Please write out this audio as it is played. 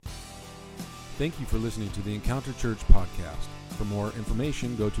Thank you for listening to the Encounter Church podcast. For more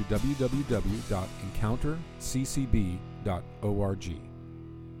information, go to www.encounterccb.org.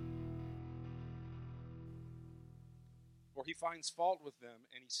 For he finds fault with them,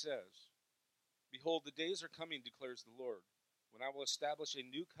 and he says, Behold, the days are coming, declares the Lord, when I will establish a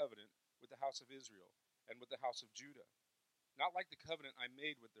new covenant with the house of Israel and with the house of Judah, not like the covenant I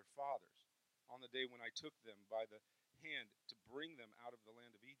made with their fathers on the day when I took them by the hand to bring them out of the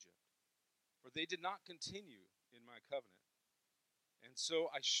land of Egypt. For they did not continue in my covenant, and so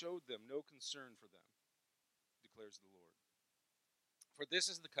I showed them no concern for them, declares the Lord. For this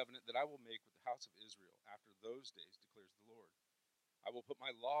is the covenant that I will make with the house of Israel after those days, declares the Lord. I will put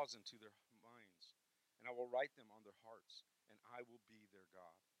my laws into their minds, and I will write them on their hearts, and I will be their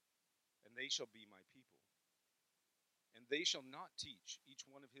God, and they shall be my people. And they shall not teach each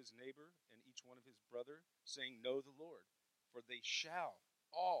one of his neighbor and each one of his brother, saying, Know the Lord, for they shall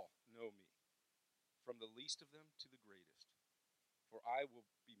all know me, from the least of them to the greatest. For I will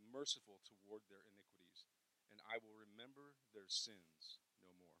be merciful toward their iniquities, and I will remember their sins no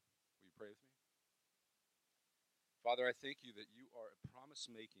more. Will you pray with me? Father, I thank you that you are a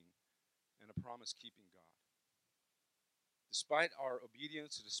promise-making and a promise-keeping God. Despite our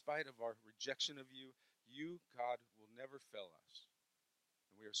obedience, despite of our rejection of you, you, God, will never fail us.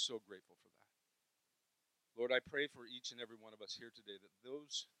 And we are so grateful for that. Lord, I pray for each and every one of us here today that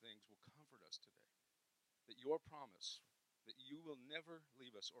those things will comfort us today. That your promise, that you will never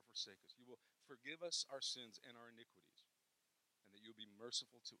leave us or forsake us. You will forgive us our sins and our iniquities. And that you'll be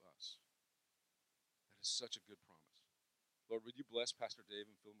merciful to us. That is such a good promise. Lord, would you bless Pastor Dave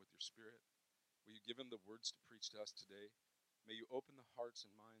and fill him with your Spirit? Will you give him the words to preach to us today? May you open the hearts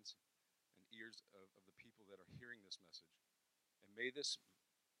and minds and ears of the people that are hearing this message. And may this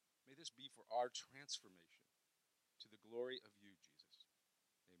be for our transformation to the glory of you, Jesus.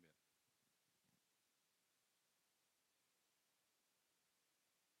 Amen.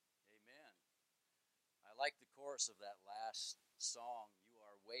 Amen. I like the chorus of that last song. You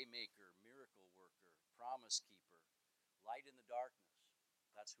are waymaker, miracle worker, promise keeper, light in the darkness.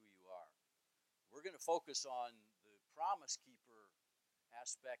 That's who you are. We're going to focus on the promise keeper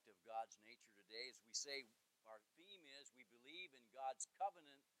aspect of God's nature today. As we say, our theme is we believe in God's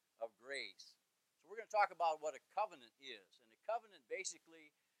covenant of grace. So we're going to talk about what a covenant is. And a covenant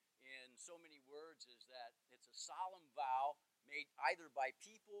basically, in so many words, is that it's a solemn vow made either by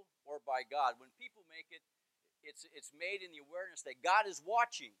people or by God. When people make it, it's made in the awareness that God is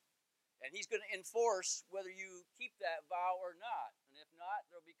watching. And he's going to enforce whether you keep that vow or not. And if not,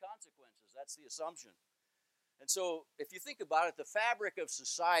 there'll be consequences. That's the assumption. And so, if you think about it, the fabric of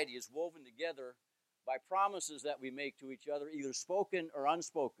society is woven together by promises that we make to each other, either spoken or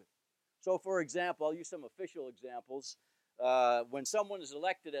unspoken. So, for example, I'll use some official examples. When someone is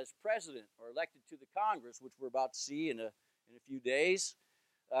elected as president or elected to the Congress, which we're about to see in a few days,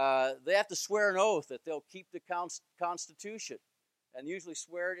 they have to swear an oath that they'll keep the Constitution. And usually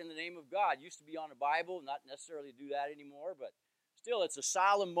swear it in the name of God. It used to be on a Bible, not necessarily do that anymore, but still it's a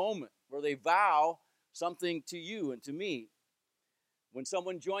solemn moment where they vow something to you and to me. When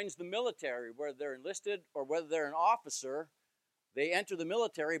someone joins the military, whether they're enlisted or whether they're an officer, they enter the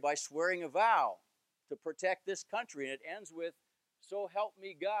military by swearing a vow to protect this country, and it ends with, so help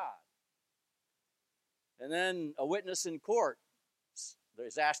me God. And then a witness in court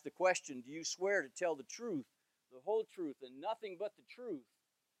is asked the question, do you swear to tell the truth, the whole truth, and nothing but the truth?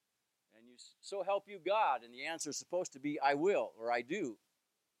 And you, so help you God. And the answer is supposed to be, I will, or I do.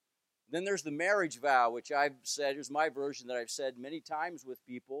 Then there's the marriage vow, which I've said, here's my version that I've said many times with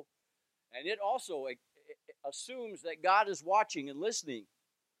people. And it also assumes that God is watching and listening.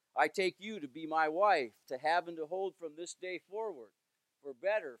 I take you to be my wife, to have and to hold from this day forward, for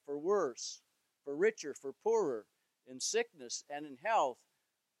better, for worse, for richer, for poorer, in sickness and in health,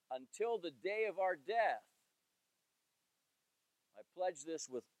 until the day of our death. I pledge this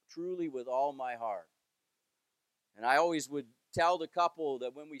truly with all my heart. And I always would tell the couple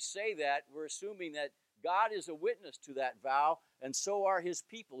that when we say that, we're assuming that God is a witness to that vow, and so are his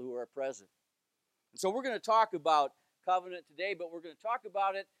people who are present. And so we're going to talk about covenant today, but we're going to talk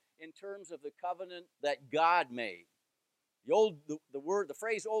about it in terms of the covenant that God made. The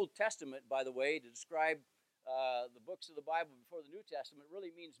phrase Old Testament, by the way, to describe the books of the Bible before the New Testament,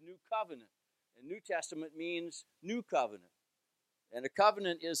 really means New Covenant. And New Testament means New Covenant. And a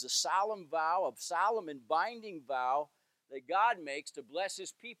covenant is a solemn vow, a solemn and binding vow that God makes to bless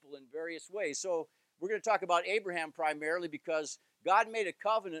his people in various ways. So we're going to talk about Abraham primarily because God made a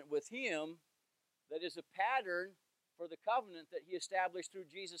covenant with him that is a pattern for the covenant that he established through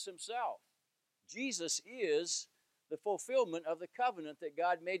Jesus himself. Jesus is the fulfillment of the covenant that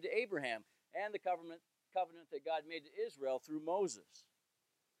God made to Abraham. and the covenant that God made to Israel through Moses.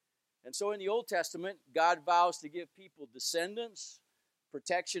 And so in the Old Testament, God vows to give people descendants,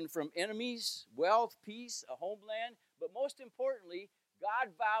 protection from enemies, wealth, peace, a homeland, but most importantly,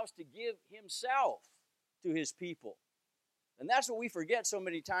 God vows to give himself to his people. And that's what we forget so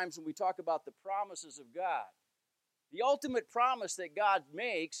many times when we talk about the promises of God. The ultimate promise that God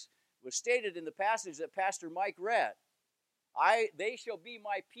makes was stated in the passage that Pastor Mike read. They shall be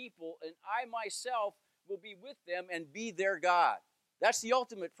my people, and I myself will be with them and be their God. That's the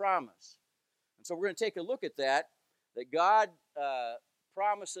ultimate promise. And so we're going to take a look at that God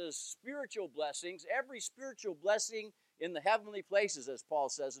promises spiritual blessings, every spiritual blessing in the heavenly places, as Paul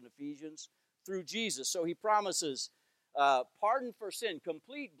says in Ephesians, through Jesus. So he promises pardon for sin,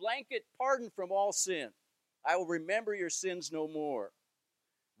 complete blanket pardon from all sin. I will remember your sins no more.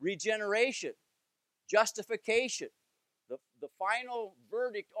 Regeneration, justification. The final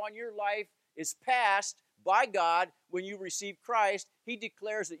verdict on your life is passed by God when you receive Christ. He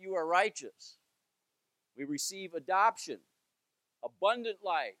declares that you are righteous. We receive adoption, abundant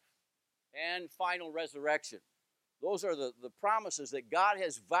life, and final resurrection. Those are the promises that God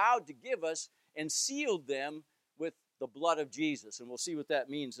has vowed to give us and sealed them with the blood of Jesus. And we'll see what that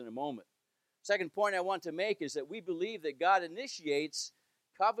means in a moment. Second point I want to make is that we believe that God initiates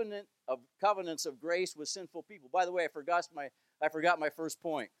covenants of grace with sinful people. By the way, I forgot my first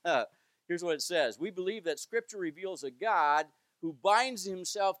point. Here's what it says. We believe that Scripture reveals a God who binds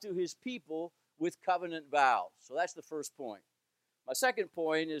himself to his people with covenant vows. So that's the first point. My second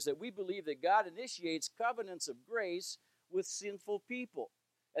point is that we believe that God initiates covenants of grace with sinful people.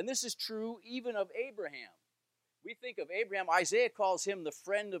 And this is true even of Abraham. We think of Abraham, Isaiah calls him the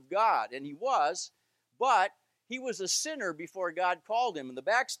friend of God, and he was, but he was a sinner before God called him. And the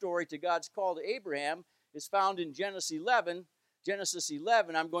backstory to God's call to Abraham is found in Genesis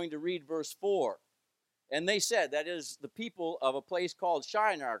 11. I'm going to read verse 4. And they said, that is the people of a place called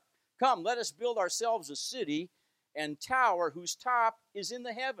Shinar, come, let us build ourselves a city and tower whose top is in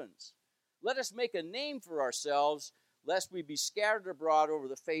the heavens. Let us make a name for ourselves, lest we be scattered abroad over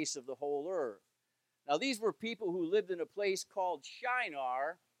the face of the whole earth. Now these were people who lived in a place called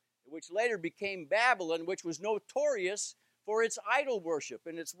Shinar, which later became Babylon, which was notorious for its idol worship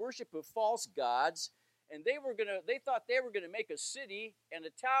and its worship of false gods. And they thought they were going to make a city and a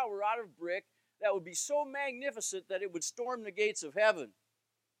tower out of brick that would be so magnificent that it would storm the gates of heaven,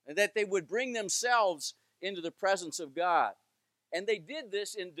 and that they would bring themselves into the presence of God. And they did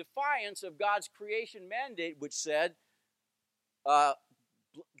this in defiance of God's creation mandate, which said,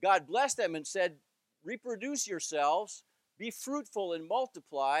 God blessed them and said, reproduce yourselves, be fruitful and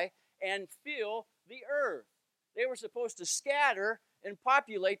multiply, and fill the earth. They were supposed to scatter and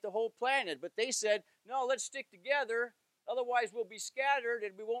populate the whole planet, but they said, no, let's stick together, otherwise we'll be scattered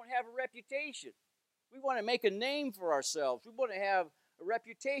and we won't have a reputation. We want to make a name for ourselves. We want to have a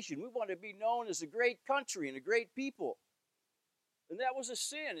reputation. We want to be known as a great country and a great people. And that was a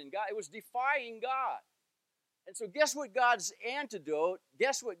sin, and it was defying God. And so guess what God's antidote,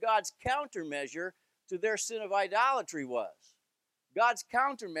 guess what God's countermeasure to their sin of idolatry was? God's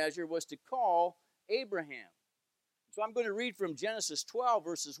countermeasure was to call Abraham. So I'm going to read from Genesis 12,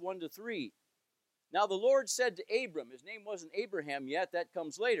 verses 1 to 3. Now the Lord said to Abram, his name wasn't Abraham yet, that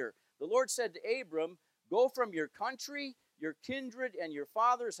comes later. The Lord said to Abram, go from your country, your kindred, and your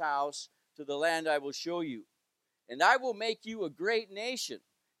father's house to the land I will show you. And I will make you a great nation,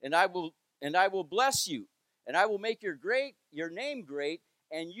 and I will bless you, and I will make your name great,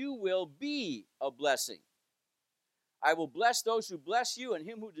 and you will be a blessing. I will bless those who bless you, and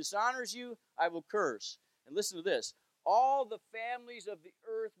him who dishonors you I will curse. And listen to this. All the families of the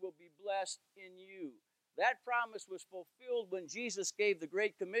earth will be blessed in you. That promise was fulfilled when Jesus gave the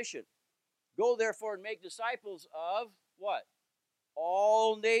Great Commission. Go therefore and make disciples of what?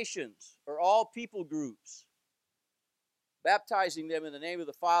 All nations, or all people groups, baptizing them in the name of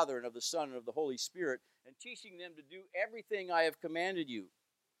the Father and of the Son and of the Holy Spirit, and teaching them to do everything I have commanded you.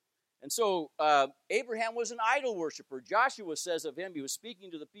 And so Abraham was an idol worshiper. Joshua says of him, he was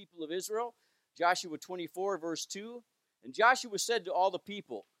speaking to the people of Israel, Joshua 24, verse 2, and Joshua said to all the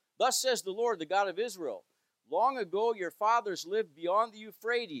people, thus says the Lord, the God of Israel, long ago your fathers lived beyond the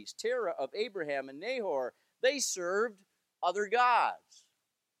Euphrates, Terah of Abraham and Nahor. They served other gods.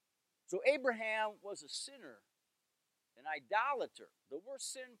 So Abraham was a sinner, an idolater, the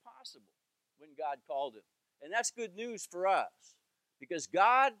worst sin possible when God called him. And that's good news for us, because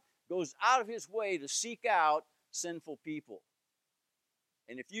God goes out of his way to seek out sinful people.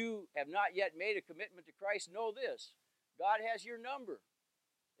 And if you have not yet made a commitment to Christ, know this. God has your number,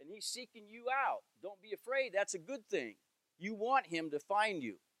 and he's seeking you out. Don't be afraid. That's a good thing. You want him to find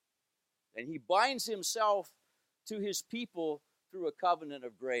you. And he binds himself to his people through a covenant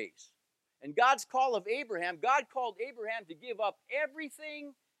of grace. And God's call of Abraham, God called Abraham to give up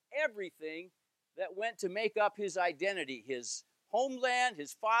everything that went to make up his identity, his homeland,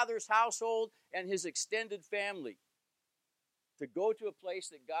 his father's household, and his extended family, to go to a place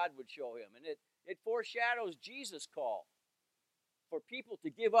that God would show him. And it foreshadows Jesus' call for people to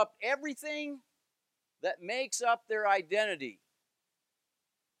give up everything that makes up their identity,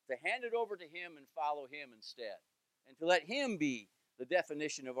 to hand it over to him and follow him instead, and to let him be the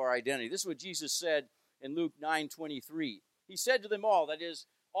definition of our identity. This is what Jesus said in Luke 9:23. He said to them all, that is,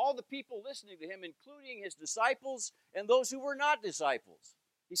 all the people listening to him, including his disciples and those who were not disciples.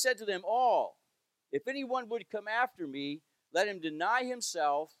 He said to them all, if anyone would come after me, let him deny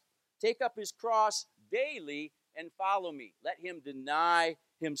himself, take up his cross daily, and follow me. Let him deny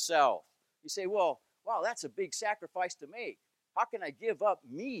himself. You say, well, wow, that's a big sacrifice to make. How can I give up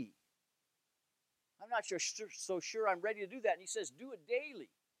me? I'm not so sure I'm ready to do that. And he says, do it daily.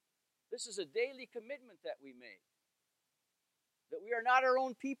 This is a daily commitment that we make. That we are not our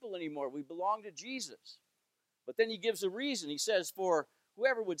own people anymore. We belong to Jesus. But then he gives a reason. He says, for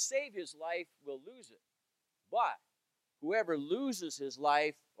whoever would save his life will lose it. But whoever loses his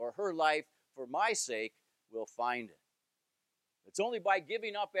life or her life for my sake will find it. It's only by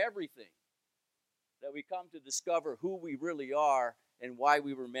giving up everything that we come to discover who we really are and why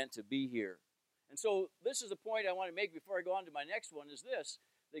we were meant to be here. And so this is a point I want to make before I go on to my next one, is this,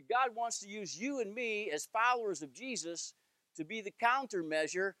 that God wants to use you and me as followers of Jesus to be the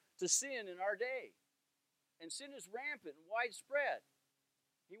countermeasure to sin in our day. And sin is rampant and widespread.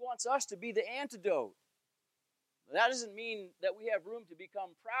 He wants us to be the antidote. That doesn't mean that we have room to become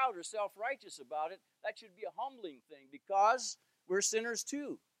proud or self-righteous about it. That should be a humbling thing because we're sinners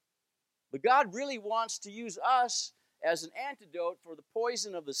too. But God really wants to use us as an antidote for the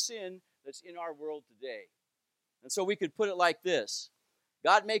poison of the sin that's in our world today. And so we could put it like this.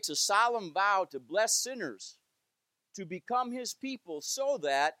 God makes a solemn vow to bless sinners, to become his people so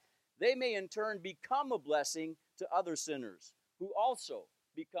that they may in turn become a blessing to other sinners who also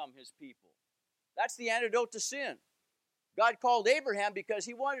become his people. That's the antidote to sin. God called Abraham because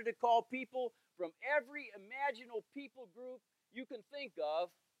he wanted to call people from every imaginable people group you can think of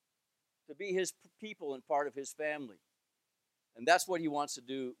to be his people and part of his family. And that's what he wants to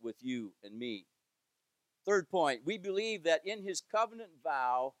do with you and me. Third point, we believe that in his covenant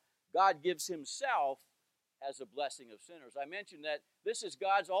vow, God gives himself as a blessing of sinners. I mentioned that this is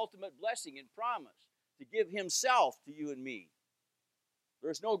God's ultimate blessing and promise, to give himself to you and me.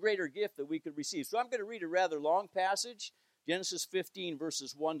 There's no greater gift that we could receive. So I'm going to read a rather long passage, Genesis 15,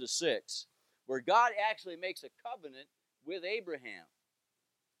 verses 1 to 6, where God actually makes a covenant with Abraham.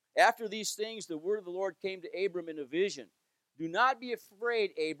 After these things, the word of the Lord came to Abram in a vision. Do not be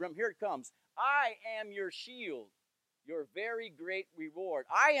afraid, Abram. Here it comes. I am your shield, your very great reward.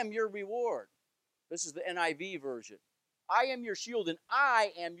 I am your reward. This is the NIV version. I am your shield and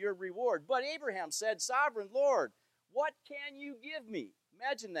I am your reward. But Abraham said, Sovereign Lord, what can you give me?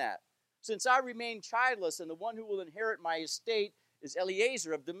 Imagine that. Since I remain childless and the one who will inherit my estate is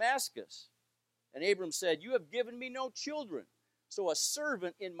Eliezer of Damascus. And Abram said, you have given me no children, so a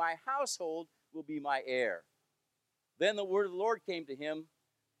servant in my household will be my heir. Then the word of the Lord came to him,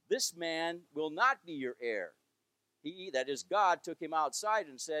 this man will not be your heir. He, that is God, took him outside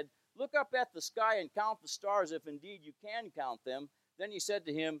and said, look up at the sky and count the stars, if indeed you can count them. Then he said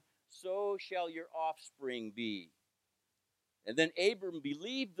to him, so shall your offspring be. And then Abram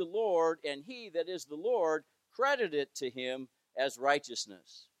believed the Lord, and he, that is the Lord, credited it to him as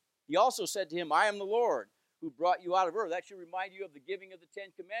righteousness. He also said to him, I am the Lord who brought you out of Ur. That should remind you of the giving of the Ten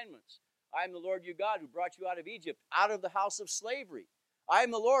Commandments. I am the Lord your God who brought you out of Egypt, out of the house of slavery. I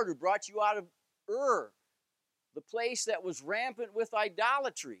am the Lord who brought you out of Ur, the place that was rampant with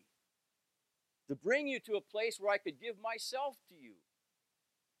idolatry, to bring you to a place where I could give myself to you.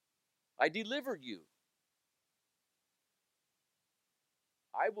 I delivered you.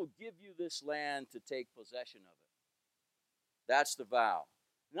 I will give you this land to take possession of it. That's the vow.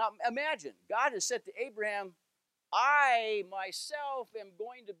 Now imagine, God has said to Abraham, I myself am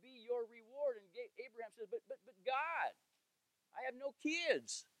going to be your reward. And Abraham says, but God, I have no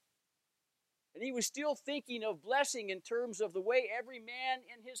kids. And he was still thinking of blessing in terms of the way every man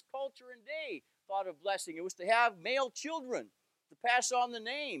in his culture and day thought of blessing. It was to have male children, to pass on the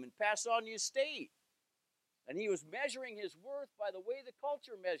name and pass on the estate. And he was measuring his worth by the way the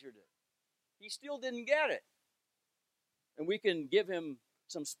culture measured it. He still didn't get it. And we can give him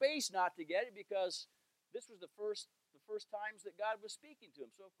some space not to get it because this was the first times that God was speaking to him.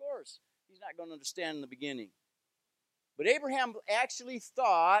 So of course, he's not going to understand in the beginning. But Abraham actually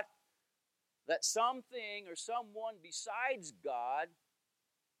thought that something or someone besides God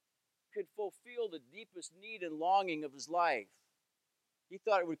could fulfill the deepest need and longing of his life. He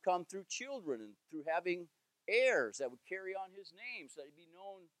thought it would come through children and through having heirs that would carry on his name so that he'd be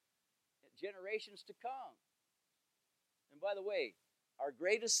known generations to come. And by the way, our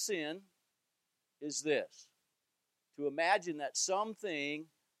greatest sin is this: to imagine that something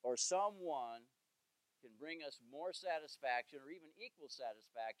or someone can bring us more satisfaction or even equal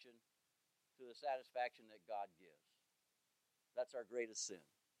satisfaction to the satisfaction that God gives. That's our greatest sin.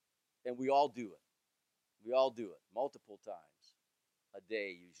 And we all do it. We all do it multiple times a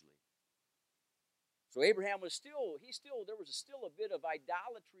day usually. So Abraham was there was still a bit of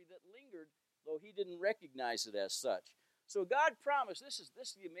idolatry that lingered, though he didn't recognize it as such. So God promised, this is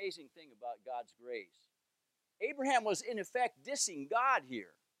the amazing thing about God's grace. Abraham was in effect dissing God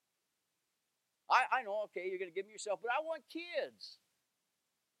here. I know, okay, you're going to give me yourself, but I want kids.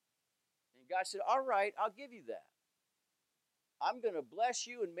 And God said, all right, I'll give you that. I'm going to bless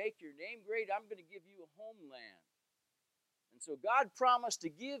you and make your name great. I'm going to give you a homeland. And so God promised to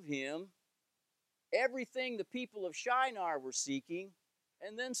give him everything the people of Shinar were seeking,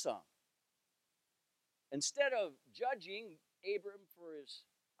 and then some. Instead of judging Abram for his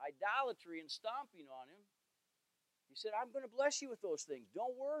idolatry and stomping on him, he said, I'm going to bless you with those things.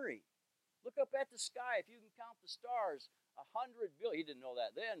 Don't worry. Look up at the sky. If you can count the stars, 100 billion. He didn't know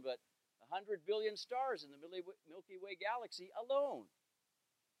that then, but 100 billion stars in the Milky Way galaxy alone.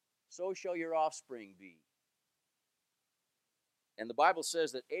 So shall your offspring be. And the Bible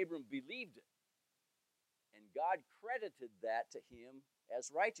says that Abram believed it. And God credited that to him as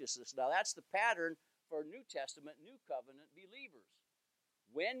righteousness. Now that's the pattern for New Testament, New Covenant believers.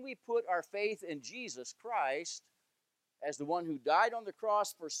 When we put our faith in Jesus Christ as the one who died on the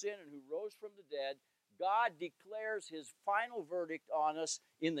cross for sin and who rose from the dead, God declares his final verdict on us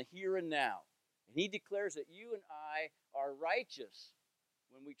in the here and now. And he declares that you and I are righteous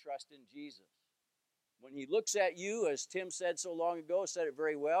when we trust in Jesus. When he looks at you, as Tim said so long ago, said it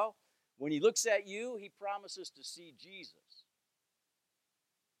very well, when he looks at you, he promises to see Jesus.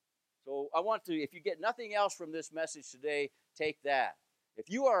 So I want to, if you get nothing else from this message today, take that. If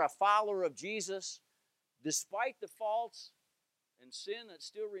you are a follower of Jesus, despite the faults and sin that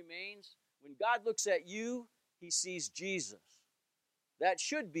still remains, when God looks at you, he sees Jesus. That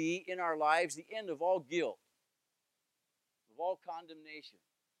should be, in our lives, the end of all guilt, of all condemnation,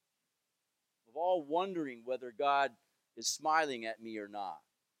 of all wondering whether God is smiling at me or not,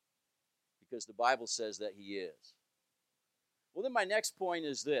 because the Bible says that he is. Well, then my next point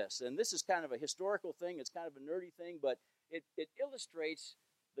is this, and this is kind of a historical thing, it's kind of a nerdy thing, but it illustrates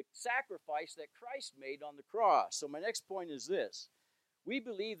the sacrifice that Christ made on the cross. So my next point is this. We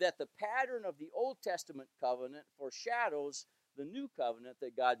believe that the pattern of the Old Testament covenant foreshadows the new covenant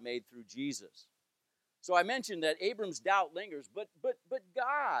that God made through Jesus. So I mentioned that Abram's doubt lingers, but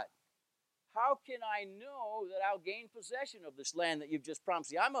God, how can I know that I'll gain possession of this land that you've just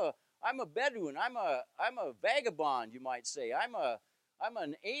promised me? I'm a Bedouin. I'm a vagabond, you might say. I'm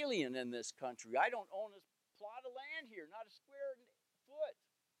an alien in this country. I don't own a plot of land here, not a square foot.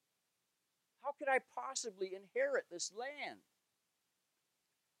 How could I possibly inherit this land?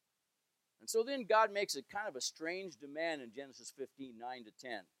 And so then God makes a kind of a strange demand in Genesis 15, 9 to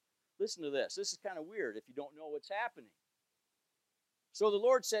 10. Listen to this. This is kind of weird if you don't know what's happening. So the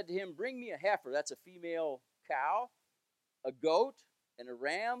Lord said to him, bring me a heifer, that's a female cow, a goat, and a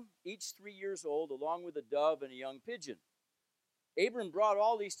ram, each 3 years old, along with a dove and a young pigeon. Abram brought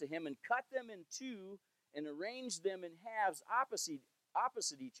all these to him and cut them in two and arranged them in halves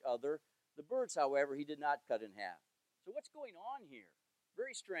opposite each other. The birds, however, he did not cut in half. So what's going on here?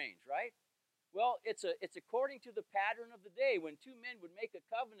 Very strange, right? Well, it's according to the pattern of the day. When two men would make a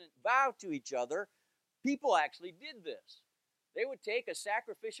covenant vow to each other, people actually did this. They would take a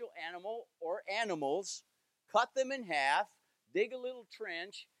sacrificial animal or animals, cut them in half, dig a little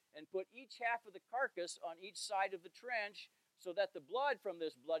trench, and put each half of the carcass on each side of the trench so that the blood from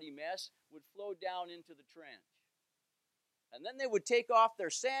this bloody mess would flow down into the trench. And then they would take off their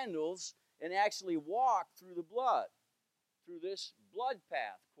sandals and actually walk through the blood, through this blood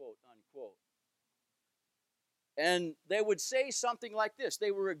path, quote unquote. And they would say something like this.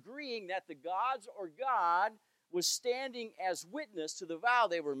 They were agreeing that the gods or God was standing as witness to the vow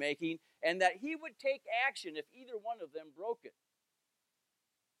they were making, and that he would take action if either one of them broke it.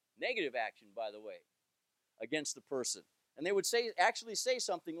 Negative action, by the way, against the person. And they would actually say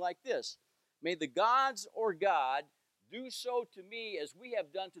something like this. May the gods or God do so to me as we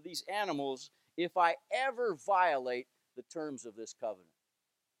have done to these animals if I ever violate the terms of this covenant.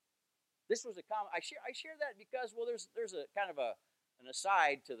 This was a common. I share that because, well, there's a kind of an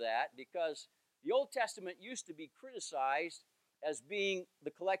aside to that, because The Old Testament used to be criticized as being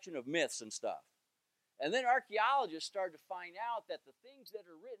the collection of myths and stuff. And then archaeologists started to find out that the things that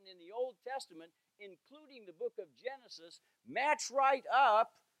are written in the Old Testament, including the book of Genesis, match right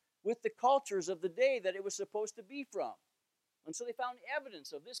up with the cultures of the day that it was supposed to be from. And so they found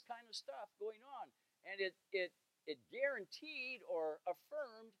evidence of this kind of stuff going on. And it guaranteed or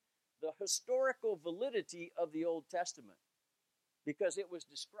affirmed the historical validity of the Old Testament, because it was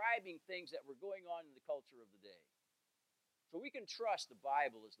describing things that were going on in the culture of the day. So we can trust the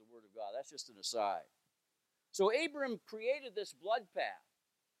Bible as the Word of God. That's just an aside. So Abram created this blood path,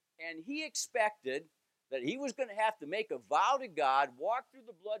 and he expected that he was going to have to make a vow to God, walk through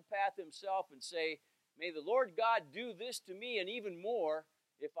the blood path himself, and say, may the Lord God do this to me and even more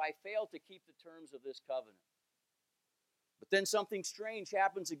if I fail to keep the terms of this covenant. But then something strange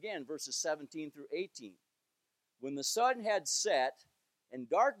happens again, verses 17 through 18. When the sun had set and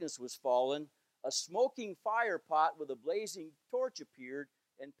darkness was fallen, a smoking fire pot with a blazing torch appeared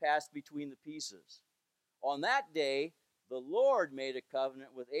and passed between the pieces. On that day, the Lord made a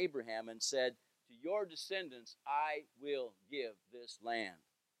covenant with Abraham and said, to your descendants I will give this land.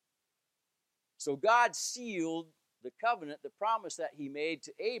 So God sealed the covenant, the promise that he made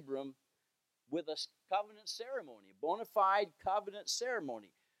to Abram, with a covenant ceremony, a bona fide covenant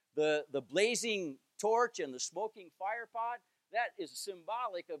ceremony. The blazing torch and the smoking fire pot, that is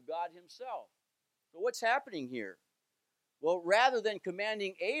symbolic of God himself. So what's happening here? Well, rather than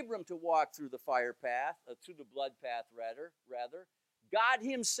commanding Abram to walk through the fire path, through the blood path rather, God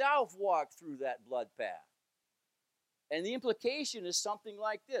himself walked through that blood path. And the implication is something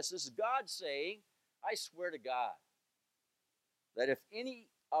like this. This is God saying, I swear to God, that if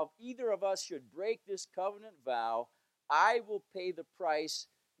either of us should break this covenant vow, I will pay the price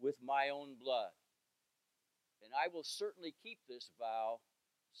with my own blood. And I will certainly keep this vow,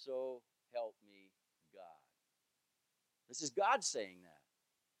 so help me God. This is God saying that.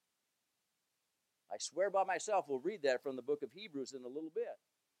 I swear by myself, we'll read that from the book of Hebrews in a little bit.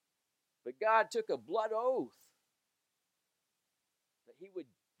 But God took a blood oath that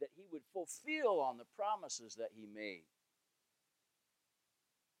he would fulfill on the promises that he made.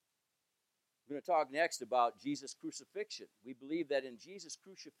 We're going to talk next about Jesus' crucifixion. We believe that in Jesus'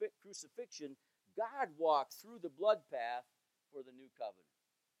 crucifixion, God walked through the blood path for the new covenant.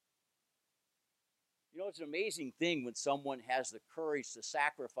 You know, it's an amazing thing when someone has the courage to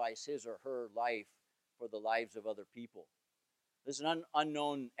sacrifice his or her life for the lives of other people. There's an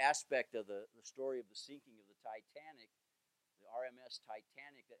unknown aspect of the story of the sinking of the Titanic, the RMS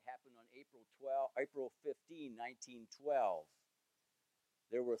Titanic, that happened on April 15, 1912.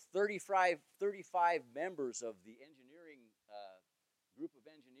 There were 35 members of the engineering group of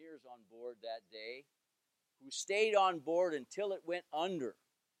engineers on board that day who stayed on board until it went under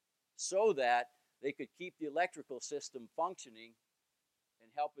so that they could keep the electrical system functioning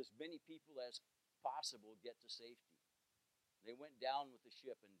and help as many people as possible get to safety. They went down with the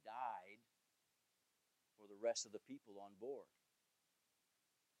ship and died for the rest of the people on board.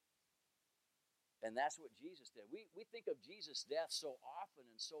 And that's what Jesus did. We think of Jesus' death so often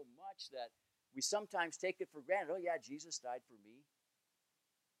and so much that we sometimes take it for granted. Oh yeah, Jesus died for me.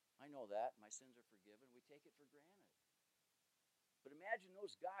 I know that. My sins are forgiven. We take it for granted. But imagine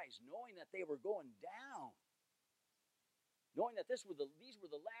those guys knowing that they were going down. Knowing that these were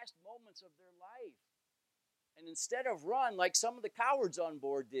the last moments of their life. And instead of run like some of the cowards on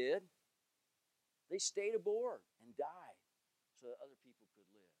board did, they stayed aboard and died so that other people could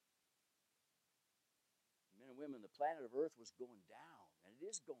live. Men and women, the planet of Earth was going down, and it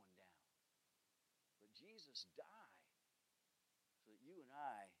is going down. But Jesus died so that you and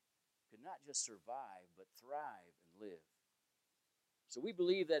I could not just survive, but thrive and live. So we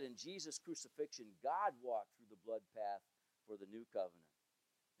believe that in Jesus' crucifixion, God walked through the blood path for the new covenant.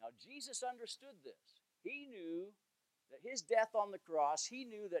 Now, Jesus understood this. He knew that his death on the cross, he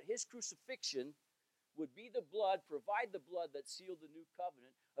knew that his crucifixion would be the blood, provide the blood that sealed the new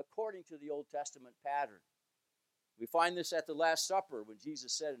covenant according to the Old Testament pattern. We find this at the Last Supper when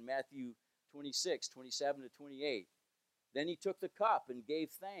Jesus said in Matthew 26, 27 to 28, then he took the cup and gave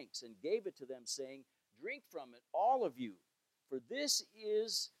thanks and gave it to them, saying, drink from it, all of you, for this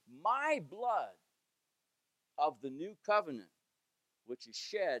is my blood of the new covenant, which is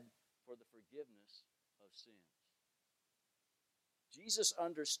shed for the forgiveness of sins. Jesus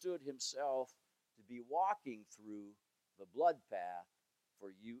understood himself to be walking through the blood path for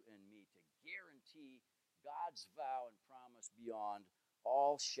you and me, to guarantee God's vow and promise beyond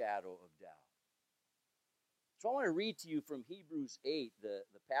all shadow of doubt. So I want to read to you from Hebrews 8, the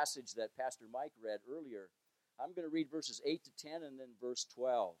passage that Pastor Mike read earlier. I'm going to read verses 8 to 10 and then verse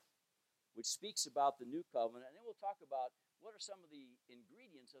 12. which speaks about the new covenant. And then we'll talk about what are some of the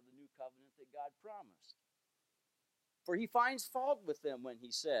ingredients of the new covenant that God promised. For he finds fault with them when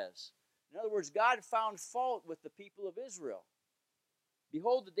he says. In other words, God found fault with the people of Israel.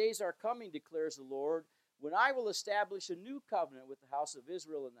 Behold, the days are coming, declares the Lord, when I will establish a new covenant with the house of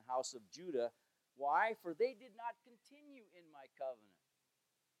Israel and the house of Judah. Why? For they did not continue in my covenant.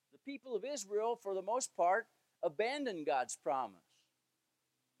 The people of Israel, for the most part, abandoned God's promise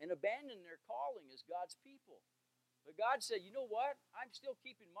and abandoned their calling as God's people. But God said, you know what? I'm still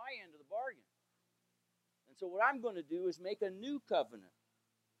keeping my end of the bargain. And so what I'm going to do is make a new covenant.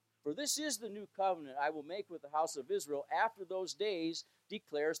 For this is the new covenant I will make with the house of Israel after those days,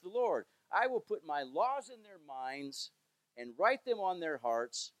 declares the Lord. I will put my laws in their minds and write them on their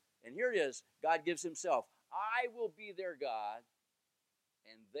hearts. And here it is. God gives himself. I will be their God,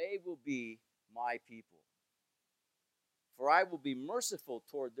 and they will be my people. For I will be merciful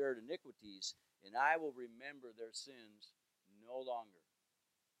toward their iniquities, and I will remember their sins no longer.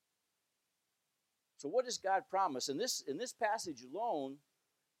 So what does God promise? In this passage alone,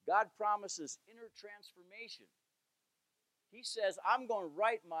 God promises inner transformation. He says, I'm going to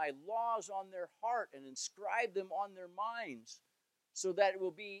write my laws on their heart and inscribe them on their minds so that it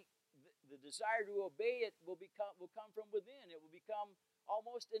will be, the desire to obey it will come from within. It will become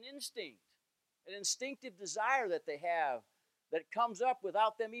almost an instinct, an instinctive desire that they have that comes up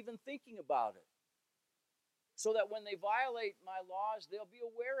without them even thinking about it. So that when they violate my laws, they'll be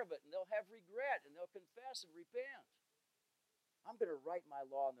aware of it, and they'll have regret, and they'll confess and repent. I'm going to write my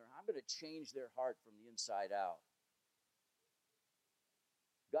law in their heart. I'm going to change their heart from the inside out.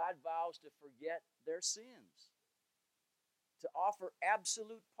 God vows to forget their sins, to offer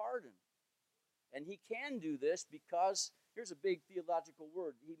absolute pardon. And he can do this because, here's a big theological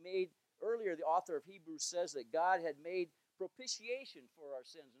word. Earlier, the author of Hebrews says that God had made propitiation for our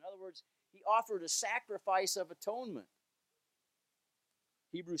sins. In other words, he offered a sacrifice of atonement.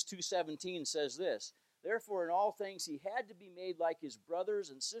 Hebrews 2:17 says this, therefore in all things he had to be made like his brothers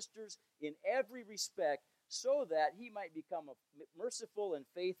and sisters in every respect, so that he might become a merciful and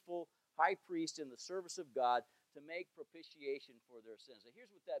faithful high priest in the service of God to make propitiation for their sins. Now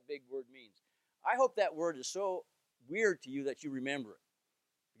here's what that big word means. I hope that word is so weird to you that you remember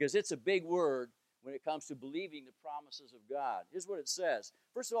it, because it's a big word when it comes to believing the promises of God. Here's what it says.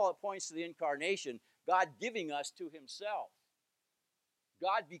 First of all, it points to the incarnation, God giving us to himself.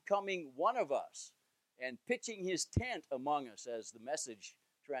 God becoming one of us and pitching his tent among us, as the Message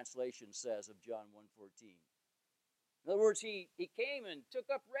translation says of John 1:14. In other words, he came and took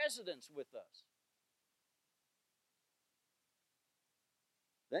up residence with us.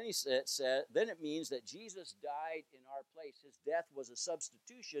 Then then it means that Jesus died in our place. His death was a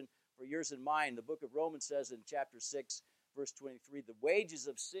substitution for yours and mine. The book of Romans says in chapter 6, verse 23, the wages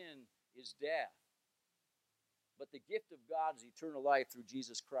of sin is death, but the gift of God is eternal life through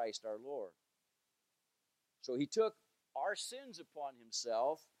Jesus Christ our Lord. So he took our sins upon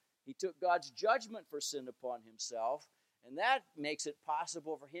himself. He took God's judgment for sin upon himself, and that makes it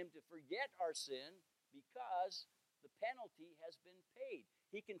possible for him to forget our sin because the penalty has been paid.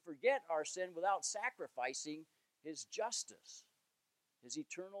 He can forget our sin without sacrificing his justice, his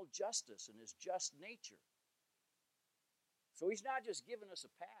eternal justice and his just nature. So he's not just giving us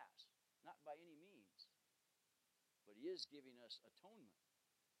a pass, not by any means, but he is giving us atonement.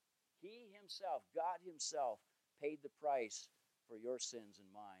 He himself, God himself, paid the price for your sins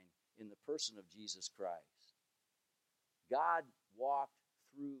and mine in the person of Jesus Christ. God walked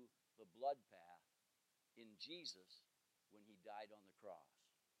through the blood path in Jesus when he died on the cross.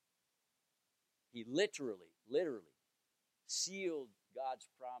 He literally sealed God's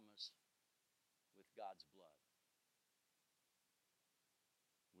promise with God's blood.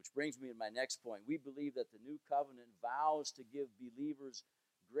 Which brings me to my next point. We believe that the new covenant vows to give believers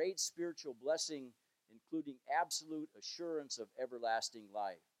great spiritual blessing, including absolute assurance of everlasting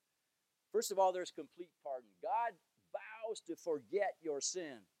life. First of all, there's complete pardon. God vows to forget your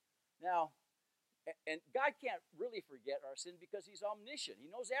sin. Now, and God can't really forget our sin because he's omniscient. He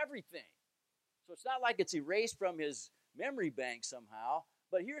knows everything. So it's not like it's erased from his memory bank somehow.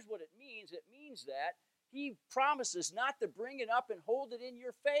 But here's what it means. It means that he promises not to bring it up and hold it in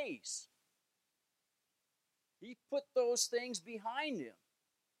your face. He put those things behind him.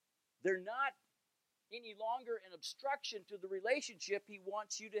 They're not any longer an obstruction to the relationship he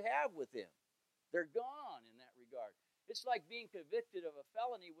wants you to have with him. They're gone in that regard. It's like being convicted of a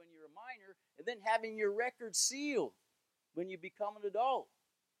felony when you're a minor and then having your record sealed when you become an adult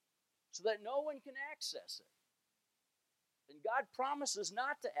so that no one can access it. And God promises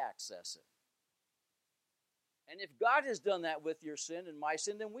not to access it. And if God has done that with your sin and my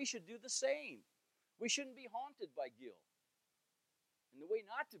sin, then we should do the same. We shouldn't be haunted by guilt. And the way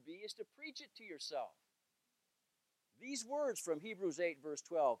not to be is to preach it to yourself. These words from Hebrews 8, verse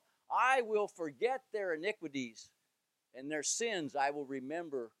 12, I will forget their iniquities, and their sins I will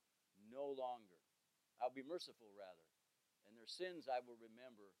remember no longer. I'll be merciful, rather. And their sins I will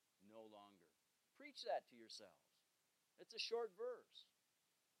remember no longer. Preach that to yourselves. It's a short verse.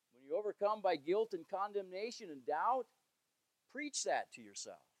 When you're overcome by guilt and condemnation and doubt, preach that to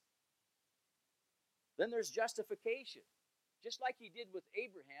yourself. Then there's justification. Just like he did with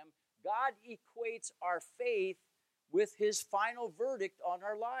Abraham, God equates our faith with his final verdict on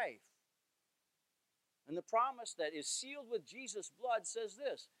our life. And the promise that is sealed with Jesus' blood says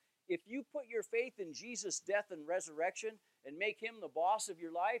this: if you put your faith in Jesus' death and resurrection and make him the boss of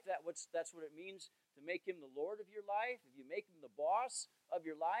your life, that's what it means to make him the Lord of your life. If you make him the boss of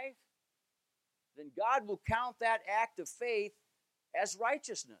your life, then God will count that act of faith as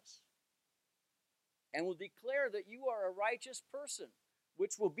righteousness and will declare that you are a righteous person,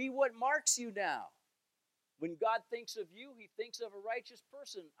 which will be what marks you now. When God thinks of you, he thinks of a righteous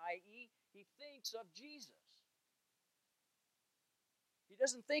person, i.e., he thinks of Jesus. He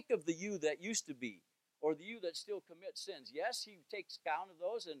doesn't think of the you that used to be or the you that still commits sins. Yes, he takes count of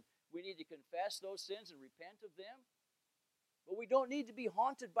those, and we need to confess those sins and repent of them. But we don't need to be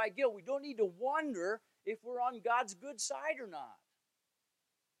haunted by guilt. We don't need to wonder if we're on God's good side or not.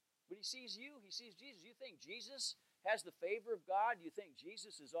 When he sees you, he sees Jesus. You think Jesus has the favor of God? You think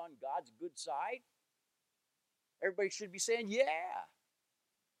Jesus is on God's good side? Everybody should be saying, yeah.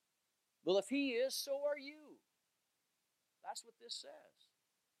 Well, if he is, so are you. That's what this says.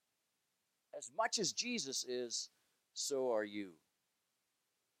 As much as Jesus is, so are you.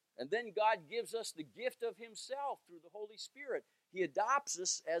 And then God gives us the gift of himself through the Holy Spirit. He adopts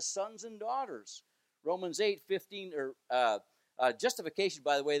us as sons and daughters. Romans 8:15, justification,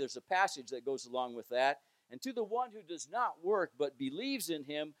 by the way, there's a passage that goes along with that. And to the one who does not work but believes in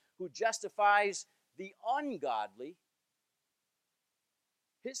him who justifies the ungodly,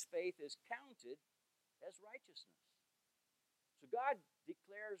 his faith is counted as righteousness. So God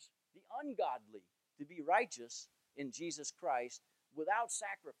declares the ungodly to be righteous in Jesus Christ without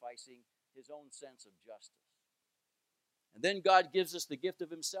sacrificing his own sense of justice. And then God gives us the gift of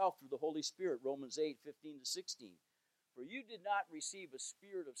himself through the Holy Spirit, Romans 8:15-16. For you did not receive a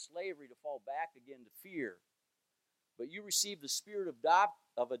spirit of slavery to fall back again to fear, but you received the spirit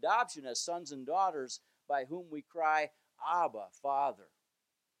of adoption as sons and daughters, by whom we cry, Abba, Father.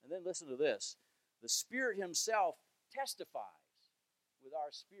 And then listen to this. The Spirit himself testifies with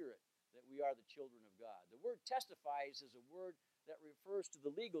our spirit that we are the children of God. The word testifies is a word that refers to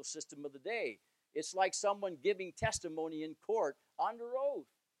the legal system of the day. It's like someone giving testimony in court under oath.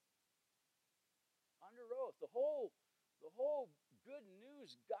 Under oath. The whole good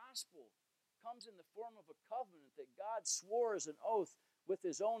news gospel comes in the form of a covenant that God swore as an oath with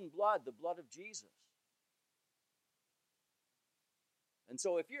his own blood, the blood of Jesus. And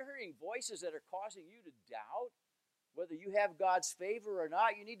so if you're hearing voices that are causing you to doubt whether you have God's favor or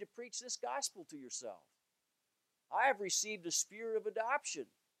not, you need to preach this gospel to yourself. I have received a spirit of adoption,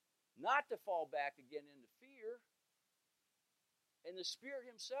 not to fall back again into fear. And the Spirit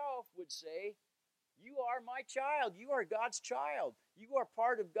himself would say, you are my child. You are God's child. You are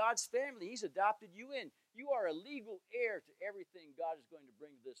part of God's family. He's adopted you in. You are a legal heir to everything God is going to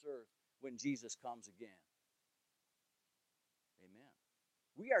bring to this earth when Jesus comes again. Amen.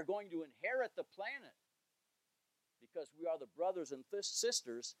 We are going to inherit the planet because we are the brothers and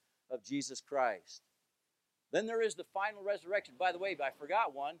sisters of Jesus Christ. Then there is the final resurrection. By the way, I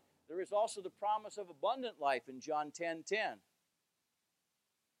forgot one. There is also the promise of abundant life in John 10:10.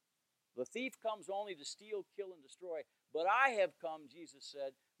 The thief comes only to steal, kill, and destroy. But I have come, Jesus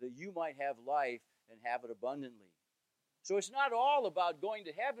said, that you might have life and have it abundantly. So it's not all about going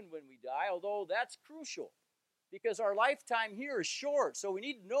to heaven when we die, although that's crucial, because our lifetime here is short, so we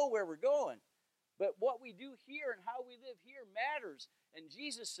need to know where we're going. But what we do here and how we live here matters. And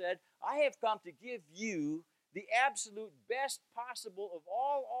Jesus said, I have come to give you the absolute best possible of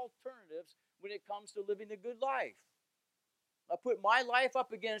all alternatives when it comes to living a good life. I put my life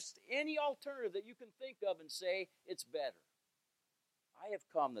up against any alternative that you can think of and say it's better. I have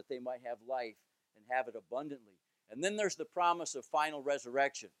come that they might have life and have it abundantly. And then there's the promise of final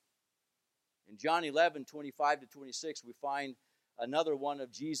resurrection. In John 11:25-26, we find another one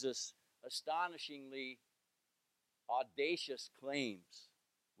of Jesus' astonishingly audacious claims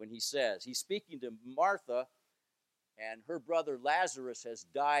when he says, he's speaking to Martha, and her brother Lazarus has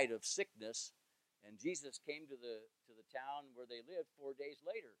died of sickness, and Jesus came to the town where they lived 4 days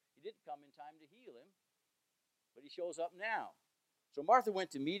later. He didn't come in time to heal him. but he shows up now. So Martha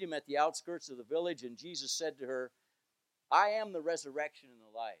went to meet him at the outskirts of the village, and Jesus said to her, I am the resurrection and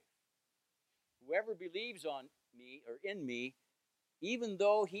the life. Whoever believes on me or in me, even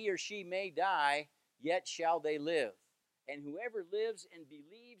though he or she may die, yet shall they live. And whoever lives and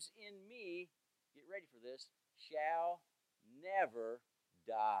believes in me, get ready for this, shall never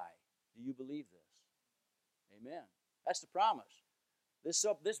die. Do you believe this? Amen. That's the promise.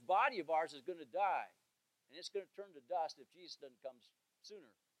 This body of ours is going to die, and it's going to turn to dust if Jesus doesn't come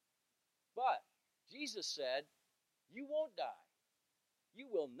sooner. But Jesus said, you won't die. You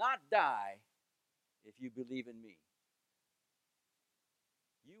will not die if you believe in me.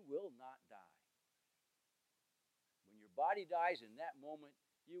 You will not die. When your body dies, in that moment,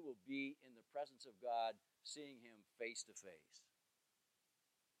 you will be in the presence of God, seeing him face to face.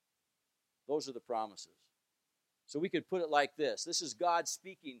 Those are the promises. So we could put it like this. This is God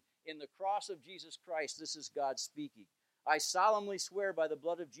speaking. In the cross of Jesus Christ, this is God speaking. I solemnly swear by the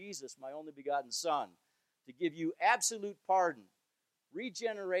blood of Jesus, my only begotten Son, to give you absolute pardon,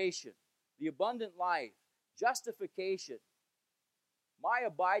 regeneration, the abundant life, justification, my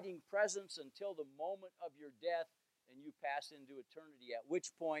abiding presence until the moment of your death, and you pass into eternity, at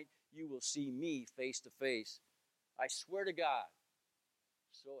which point you will see me face to face. I swear to God,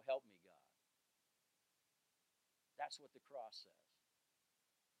 so help me God. That's what the cross says.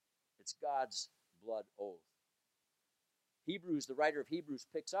 It's God's blood oath. Hebrews, the writer of Hebrews,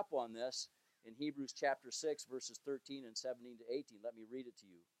 picks up on this in Hebrews chapter 6, verses 13 and 17 to 18. Let me read it to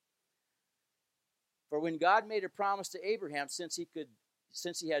you. For when God made a promise to Abraham, since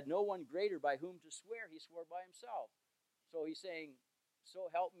he had no one greater by whom to swear, he swore by himself. So he's saying, so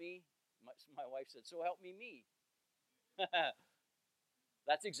help me. My wife said, so help me.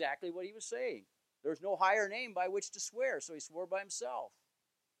 That's exactly what he was saying. There's no higher name by which to swear, so he swore by himself.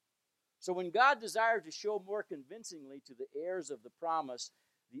 So when God desired to show more convincingly to the heirs of the promise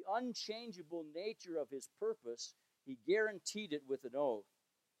the unchangeable nature of his purpose, he guaranteed it with an oath,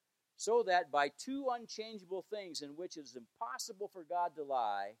 so that by two unchangeable things in which it is impossible for God to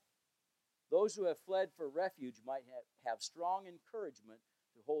lie, those who have fled for refuge might have strong encouragement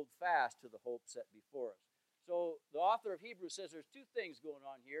to hold fast to the hope set before us. So the author of Hebrews says there's two things going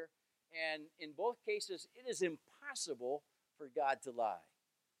on here, and in both cases, it is impossible for God to lie.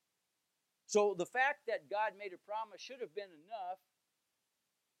 So the fact that God made a promise should have been enough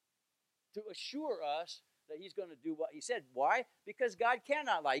to assure us that he's going to do what he said. Why? Because God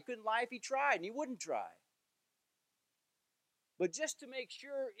cannot lie. He couldn't lie if he tried, and he wouldn't try. But just to make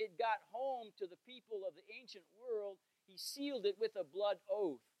sure it got home to the people of the ancient world, he sealed it with a blood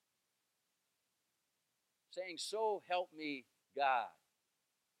oath, saying, so help me God.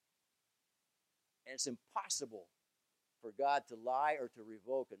 And it's impossible for God to lie or to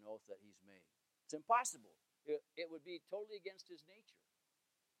revoke an oath that he's made. It's impossible. It would be totally against his nature.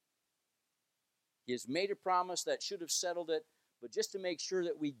 He has made a promise that should have settled it, but just to make sure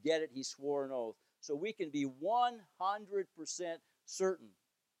that we get it, he swore an oath. So we can be 100% certain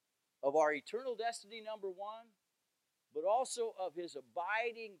of our eternal destiny, number one, but also of his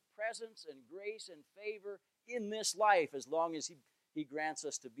abiding presence and grace and favor in this life as long as he grants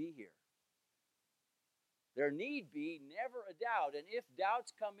us to be here. There need be never a doubt, and if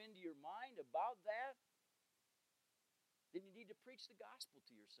doubts come into your mind about that, then you need to preach the gospel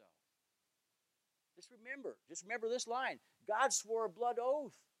to yourself. Just remember this line. God swore a blood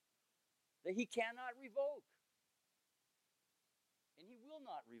oath that he cannot revoke, and he will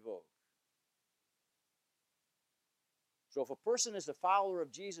not revoke. So if a person is a follower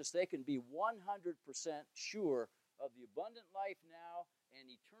of Jesus, they can be 100% sure of the abundant life now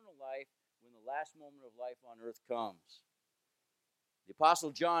and eternal life when the last moment of life on earth comes. The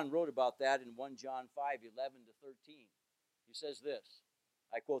Apostle John wrote about that in 1 John 5, 11 to 13. He says this,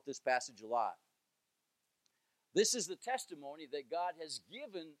 I quote this passage a lot. This is the testimony that God has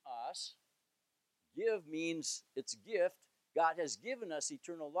given us. Give means it's a gift. God has given us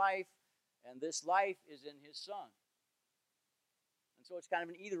eternal life, and this life is in his Son. And so it's kind of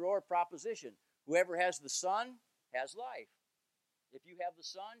an either-or proposition. Whoever has the Son has life. If you have the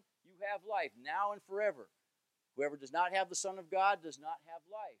Son, you have life, now and forever. Whoever does not have the Son of God does not have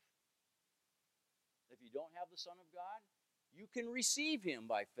life. If you don't have the Son of God, you can receive him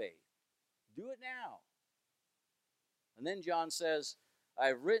by faith. Do it now. And then John says,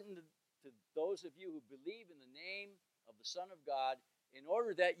 I've written to those of you who believe in the name of the Son of God in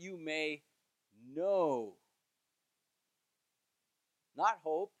order that you may know. Not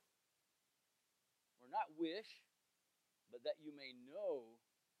hope, or not wish, but that you may know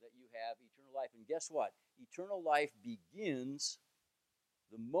that you have eternal life. And guess what? Eternal life begins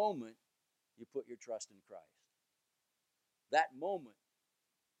the moment you put your trust in Christ. that moment,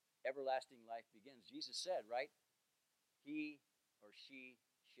 everlasting life begins. Jesus said, right? He or she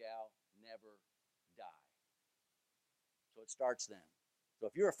shall never die. So it starts then. So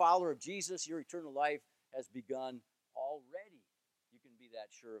if you're a follower of Jesus, your eternal life has begun already. You can be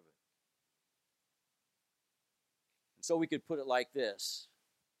that sure of it. And so we could put it like this.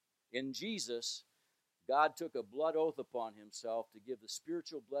 In Jesus, God took a blood oath upon himself to give the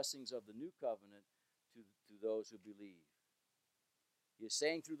spiritual blessings of the new covenant to those who believe. He is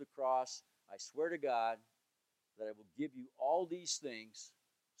saying through the cross, I swear to God that I will give you all these things,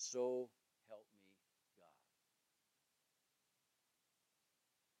 so help me God.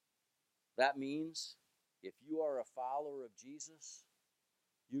 That means if you are a follower of Jesus,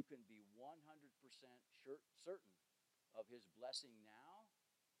 you can be 100% certain of his blessing now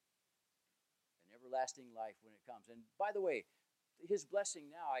and everlasting life when it comes. And by the way, his blessing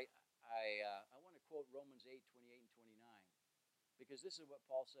now, I want to quote Romans 8:28 and 29, because this is what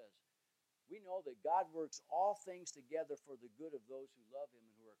Paul says. We know that God works all things together for the good of those who love him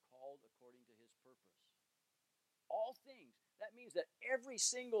and who are called according to his purpose. All things. That means that every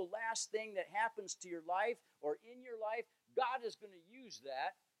single last thing that happens to your life or in your life, God is going to use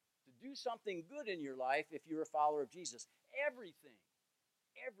that to do something good in your life if you're a follower of Jesus. Everything.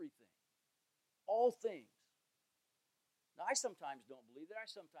 Everything. All things. Now, I sometimes don't believe that. I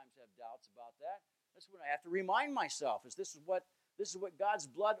sometimes have doubts about that. That's when I have to remind myself, this is what God's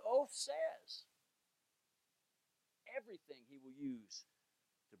blood oath says. Everything he will use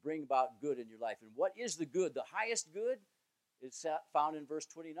to bring about good in your life. And what is the good? The highest good is found in verse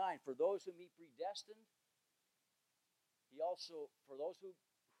 29. For those whom he predestined, for those whom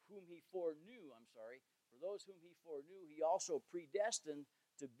he foreknew, he also predestined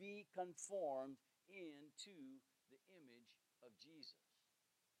to be conformed into the image of Jesus.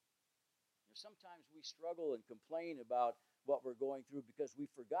 Sometimes we struggle and complain about what we're going through because we've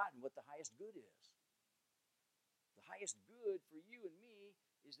forgotten what the highest good is. The highest good for you and me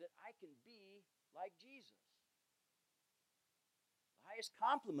is that I can be like Jesus. The highest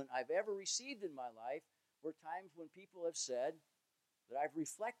compliment I've ever received in my life were times when people have said that I've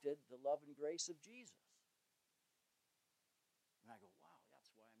reflected the love and grace of Jesus. And I go, wow, that's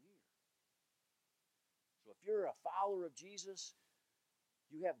why I'm here. So if you're a follower of Jesus,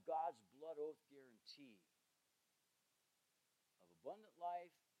 you have God's blood oath guarantee of abundant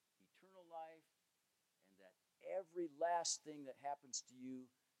life, eternal life, and that every last thing that happens to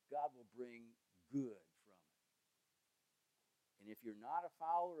you, God will bring good from it. And if you're not a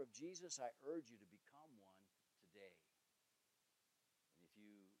follower of Jesus, I urge you to become one today. And if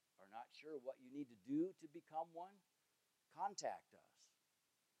you are not sure what you need to do to become one, contact us.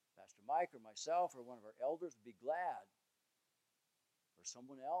 Pastor Mike or myself or one of our elders would be glad, or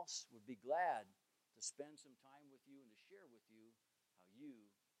someone else would be glad to spend some time with you and to share with you how you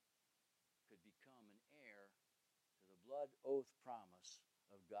could become an heir to the blood oath promise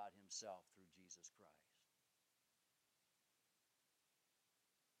of God himself through Jesus Christ.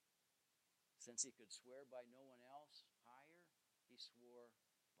 Since he could swear by no one else higher, he swore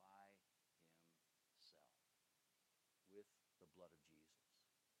by himself with the blood of Jesus.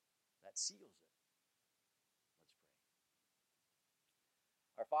 That seals it. Let's pray.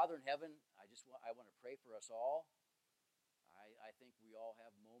 Our Father in heaven, I want to pray for us all. I think we all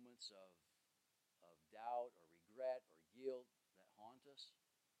have moments of doubt or regret or guilt that haunt us.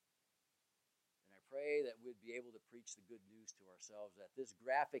 And I pray that we'd be able to preach the good news to ourselves, that this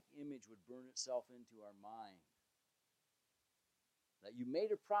graphic image would burn itself into our mind. That you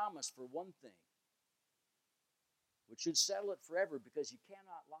made a promise for one thing, which should settle it forever because you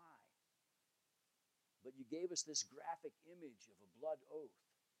cannot lie. But you gave us this graphic image of a blood oath.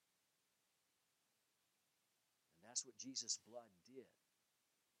 And that's what Jesus' blood did.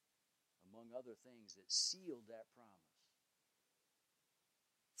 Among other things, it sealed that promise.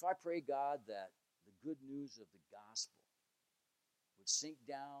 So I pray, God, that the good news of the gospel would sink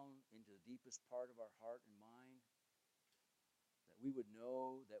down into the deepest part of our heart and mind, that we would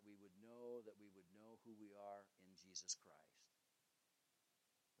know, that we would know, that we would know who we are in Jesus Christ.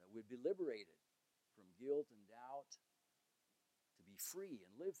 That we'd be liberated from guilt and doubt, to be free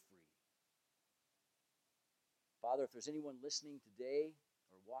and live free. Father, if there's anyone listening today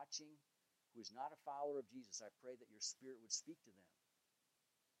or watching who is not a follower of Jesus, I pray that your Spirit would speak to them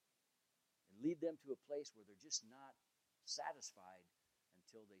and lead them to a place where they're just not satisfied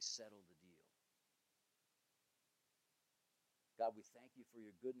until they settle the deal. God, we thank you for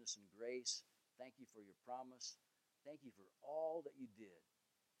your goodness and grace. Thank you for your promise. Thank you for all that you did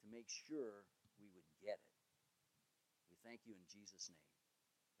to make sure we would get it. We thank you in Jesus' name.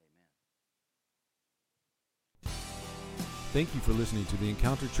 Amen. Thank you for listening to the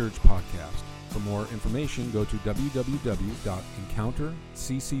Encounter Church podcast. For more information, go to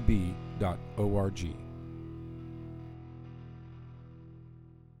www.encounterccb.org.